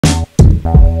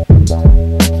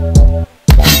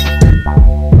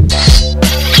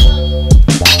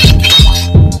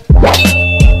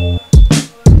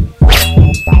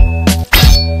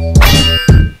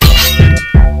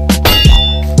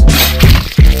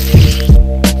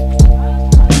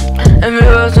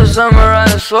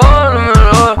sword, oh my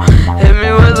lord. Hit me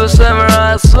with the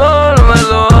samurai sword, oh my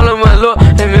lord, oh my lord.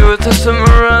 Hit me with the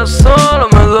samurai sword,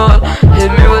 oh my lord.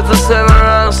 Hit me with the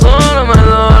samurai sword, oh my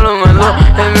lord, oh my lord.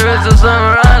 Hit me with the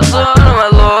samurai sword, oh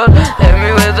my lord. Hit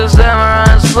me with the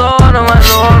samurai sword, oh my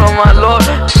lord, oh my lord.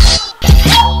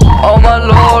 Oh my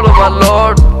lord, oh my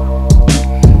lord.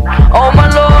 Oh my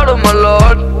lord, oh my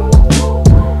lord.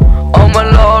 Oh my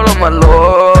lord, oh my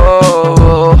lord.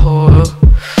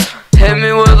 Hit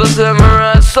me with a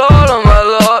samurai sword, oh my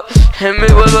lord. Hit me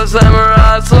with a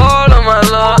samurai sword, oh my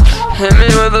lord. Hit me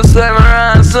with a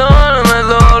samurai sword, oh my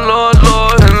lord, lord,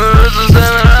 lord. Hit me with a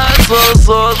samurai sword,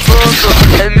 sword, sword, sword.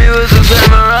 Hit me with a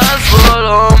samurai sword,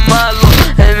 oh my lord.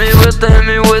 Hit me with the, hit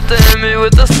me with the, hit me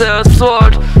with the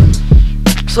sword,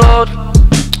 sword.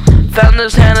 Found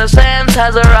this hand of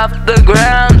sanitizer off the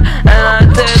ground, and I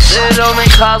did it only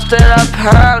costed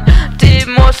 £1. Deep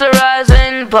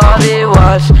moisturizing body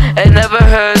wash, it never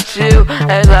hurts you.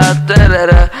 And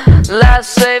last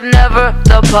save never,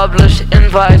 the publish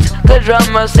invite. The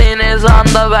drum machine is on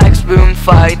the back boom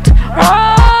fight.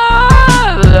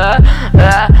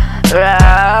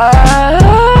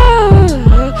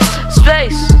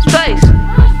 Space, space,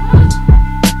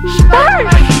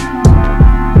 space.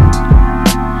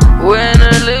 Win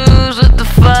or lose with the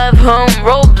 5 home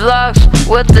roadblocks,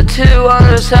 with the 2 on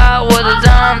the side, with the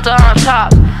dimes on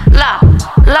top. La,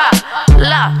 la,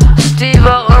 la.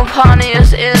 Steve-O and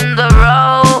Pontius in the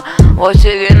row. What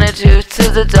you gonna do to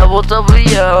the double W?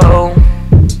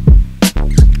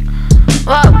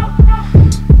 Whoa,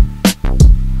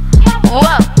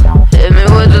 whoa. Hit me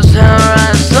with the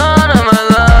samurai sword, oh my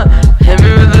lord. Hit me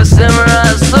with the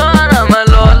samurai sword, oh my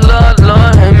lord, lord,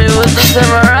 lord. Hit me with the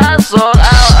samurai sword.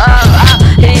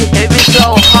 He hit me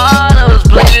so hard, I was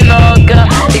bleeding all gut.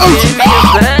 He gave me a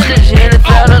bandage and it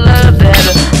felt a little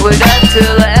better. We got to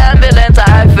the ambulance,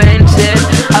 I fainted.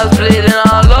 I was bleeding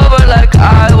all over like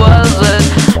I was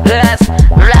rats,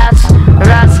 rats,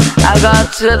 rats. I got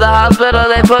to the hospital,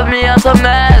 they put me on some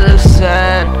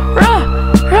medicine.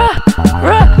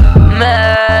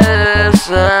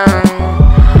 Medicine.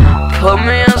 Put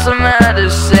me on some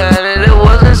medicine, and it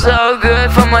wasn't so good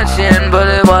for my chin, but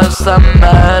it was some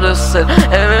medicine.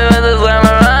 Hit me with the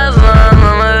samurai sword, oh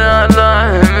my lord,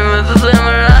 lord. Hit me with the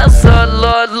samurai sword,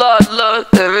 lord, lord, lord.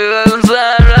 Hit me with the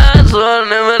samurai sword,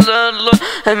 oh my lord, lord.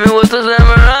 Hit me with the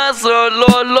samurai sword,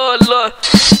 lord, lord, lord.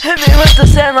 Hit me with the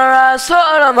samurai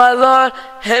sword, oh my lord.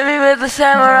 Hit me with the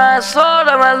samurai sword,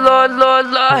 oh my lord, lord,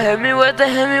 lord. Hit me with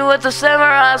the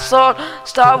samurai sword.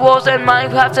 Star Wars and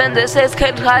Minecraft, and this is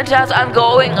Kid Cast. I'm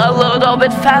going a little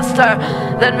bit faster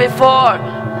than before.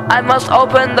 I must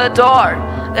open the door.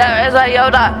 There is a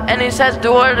Yoda, and he says,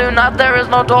 do or do not, there is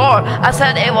no door. I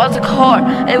said it was a core,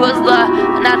 it was the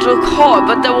natural core,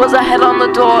 but there was a head on the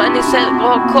door, and he said,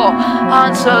 well, cool.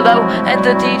 Han Solo and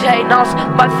the DJ knows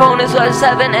my phone is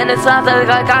 7, and it's not that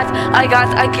I got,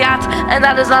 and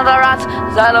that is not a rat.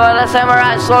 That was a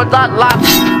samurai sword, not lots.